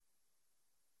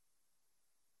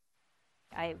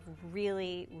I've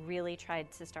really, really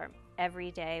tried to start every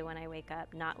day when I wake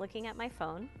up not looking at my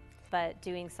phone, but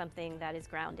doing something that is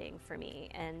grounding for me.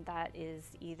 And that is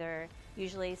either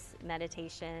usually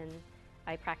meditation,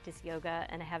 I practice yoga,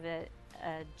 and I have a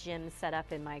gym set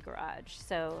up in my garage.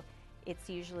 So it's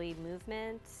usually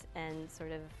movement and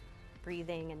sort of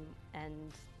breathing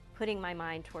and putting my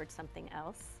mind towards something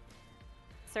else.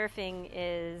 Surfing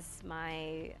is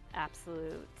my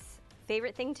absolute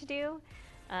favorite thing to do.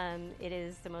 It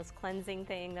is the most cleansing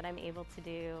thing that I'm able to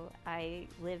do. I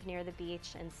live near the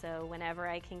beach, and so whenever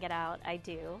I can get out, I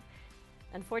do.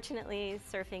 Unfortunately,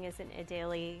 surfing isn't a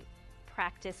daily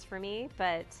practice for me,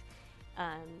 but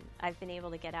I've been able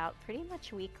to get out pretty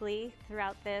much weekly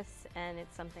throughout this, and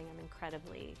it's something I'm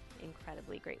incredibly,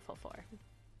 incredibly grateful for.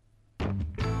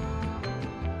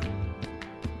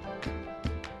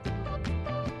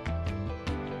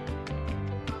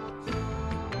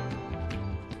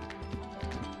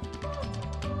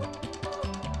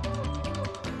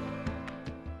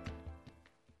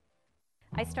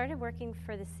 I started working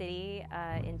for the city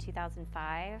in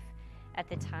 2005. At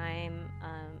the time,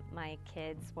 my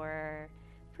kids were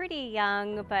pretty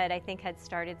young, but I think had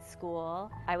started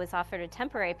school. I was offered a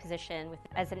temporary position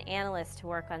as an analyst to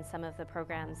work on some of the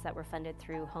programs that were funded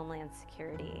through Homeland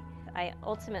Security. I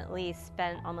ultimately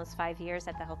spent almost 5 years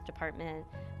at the health department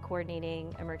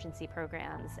coordinating emergency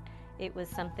programs. It was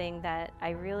something that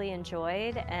I really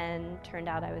enjoyed and turned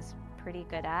out I was pretty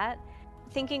good at.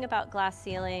 Thinking about glass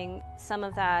ceiling, some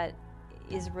of that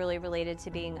is really related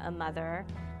to being a mother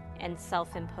and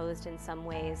self-imposed in some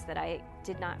ways that I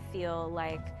did not feel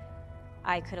like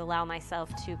I could allow myself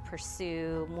to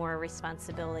pursue more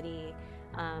responsibility,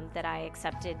 that I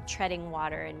accepted treading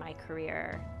water in my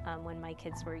career when my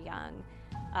kids were young.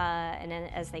 And then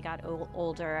as they got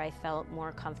older, I felt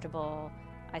more comfortable,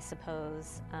 I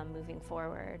suppose, moving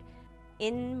forward.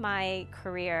 In my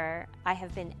career, I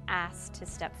have been asked to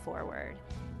step forward.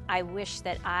 I wish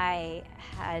that I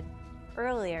had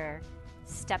earlier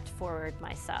stepped forward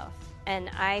myself. And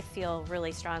I feel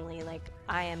really strongly like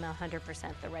I am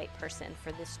 100% the right person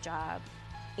for this job,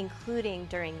 including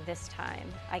during this time.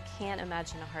 I can't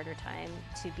imagine a harder time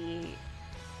to be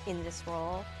in this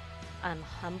role. I'm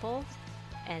humbled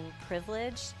and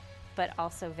privileged, but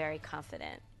also very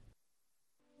confident.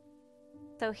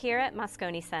 So here at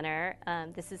Moscone Center,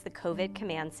 this is the COVID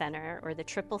Command Center, or the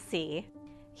CCC.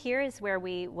 Here is where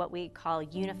what we call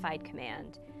Unified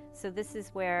Command. So this is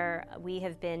where we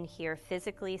have been here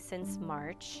physically since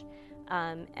March,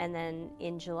 and then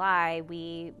in July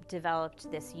we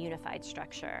developed this unified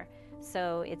structure.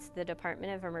 So it's the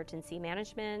Department of Emergency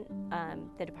Management,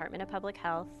 the Department of Public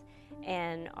Health,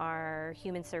 and our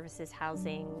Human Services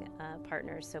Housing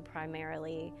partners, so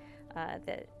primarily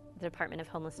the Department of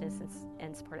Homelessness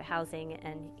and Supportive Housing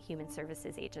and Human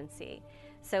Services Agency.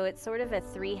 So it's sort of a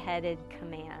three-headed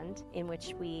command in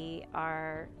which we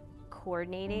are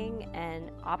coordinating and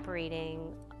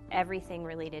operating everything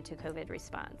related to COVID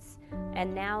response.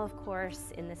 And now, of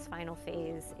course, in this final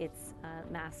phase, it's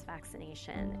mass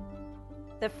vaccination.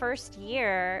 The first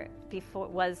year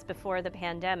before the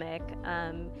pandemic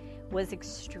was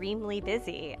extremely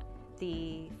busy.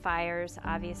 The fires,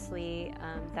 obviously,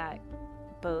 that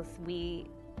both we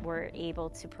were able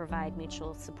to provide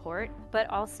mutual support, but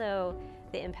also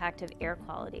the impact of air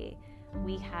quality.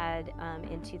 We had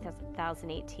in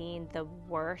 2018 the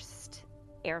worst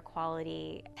air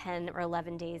quality 10 or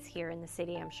 11 days here in the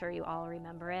city. I'm sure you all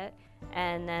remember it.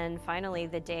 And then finally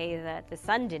the day that the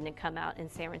sun didn't come out in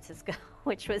San Francisco,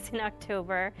 which was in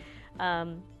October,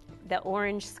 the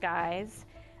orange skies,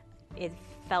 it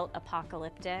felt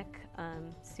apocalyptic,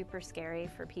 super scary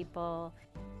for people.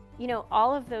 You know,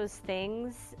 all of those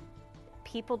things,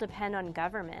 people depend on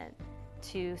government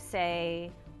to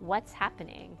say, what's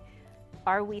happening?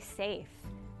 Are we safe?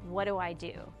 What do I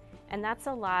do? And that's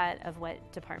a lot of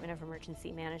what Department of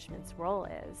Emergency Management's role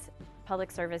is. Public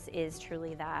service is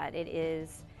truly that. It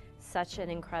is such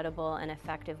an incredible and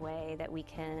effective way that we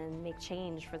can make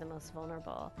change for the most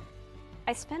vulnerable.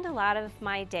 I spend a lot of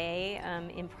my day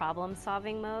in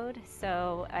problem-solving mode,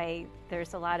 so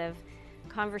there's a lot of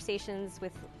conversations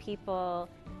with people,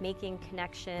 making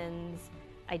connections,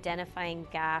 identifying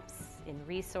gaps in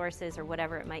resources or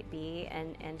whatever it might be,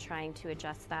 and trying to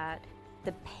adjust that.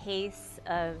 The pace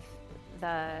of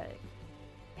the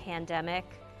pandemic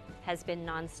has been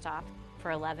nonstop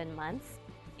for 11 months.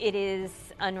 It is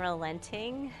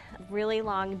unrelenting. Really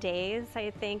long days,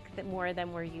 I think, that more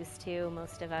than we're used to,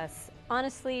 most of us.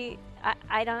 Honestly,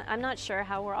 I'm not sure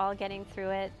how we're all getting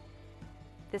through it.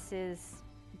 This is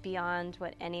beyond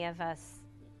what any of us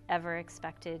ever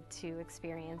expected to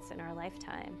experience in our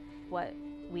lifetime. What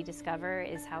we discover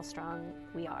is how strong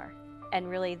we are and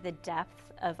really the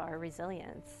depth of our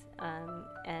resilience.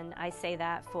 And I say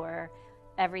that for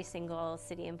every single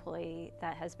city employee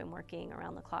that has been working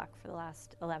around the clock for the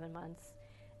last 11 months.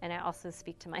 And I also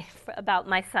speak to about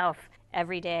myself.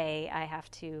 Every day I have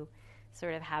to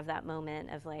sort of have that moment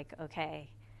of like, okay,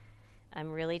 I'm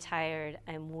really tired,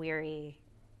 I'm weary,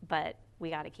 but we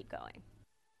got to keep going.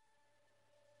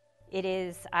 It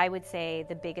is, I would say,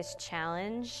 the biggest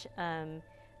challenge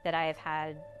that I have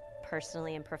had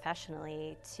personally and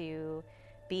professionally to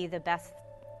be the best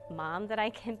mom that I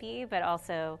can be, but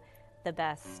also the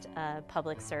best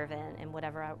public servant in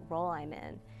whatever role I'm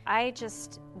in. I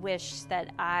just wish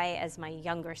that I, as my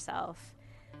younger self,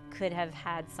 could have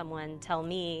had someone tell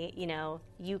me, you know,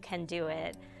 you can do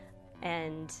it,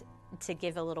 and to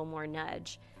give a little more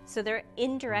nudge. So there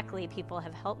indirectly people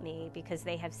have helped me because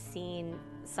they have seen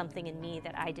something in me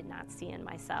that I did not see in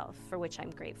myself, for which I'm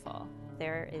grateful.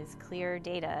 There is clear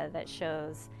data that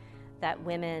shows that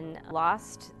women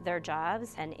lost their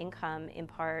jobs and income in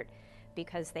part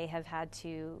because they have had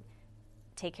to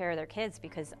take care of their kids,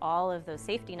 because all of those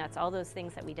safety nets, all those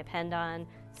things that we depend on,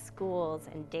 schools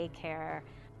and daycare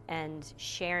and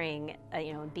sharing,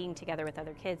 and being together with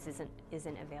other kids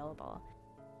isn't available.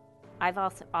 I've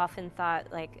also often thought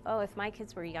like, oh, if my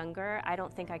kids were younger, I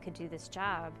don't think I could do this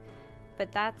job.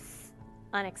 But that's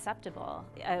unacceptable.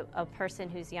 A person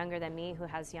who's younger than me, who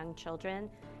has young children,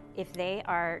 if they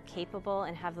are capable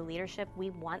and have the leadership, we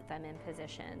want them in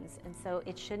positions. And so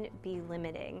it shouldn't be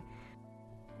limiting.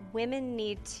 Women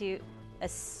need to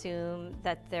assume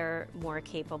that they're more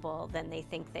capable than they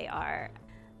think they are.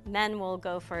 Men will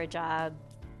go for a job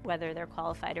whether they're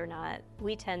qualified or not.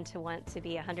 We tend to want to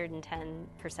be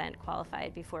 110%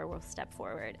 qualified before we'll step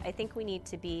forward. I think we need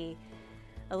to be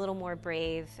a little more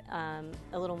brave, a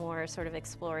little more sort of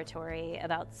exploratory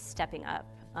about stepping up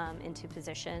into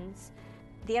positions.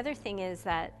 The other thing is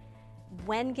that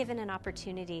when given an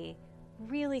opportunity,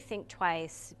 really think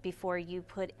twice before you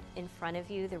put in front of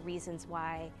you the reasons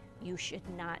why you should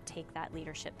not take that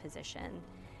leadership position.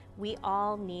 We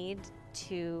all need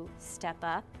to step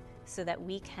up so that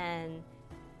we can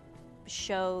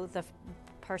show the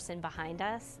person behind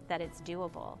us that it's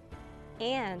doable,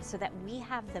 and so that we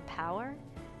have the power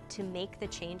to make the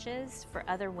changes for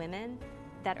other women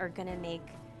that are going to make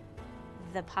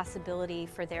the possibility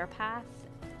for their path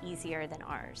easier than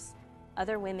ours.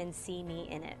 Other women see me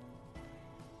in it.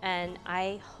 And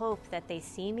I hope that they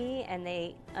see me and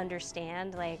they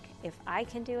understand, like, if I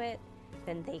can do it,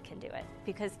 then they can do it.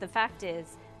 Because the fact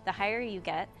is, the higher you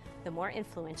get, the more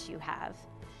influence you have.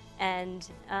 And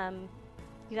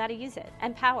you got to use it.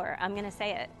 And power, I'm going to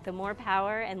say it. The more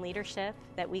power and leadership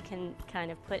that we can kind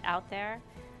of put out there,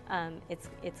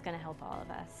 it's going to help all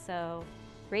of us. So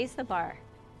raise the bar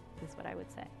is what I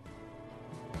would say.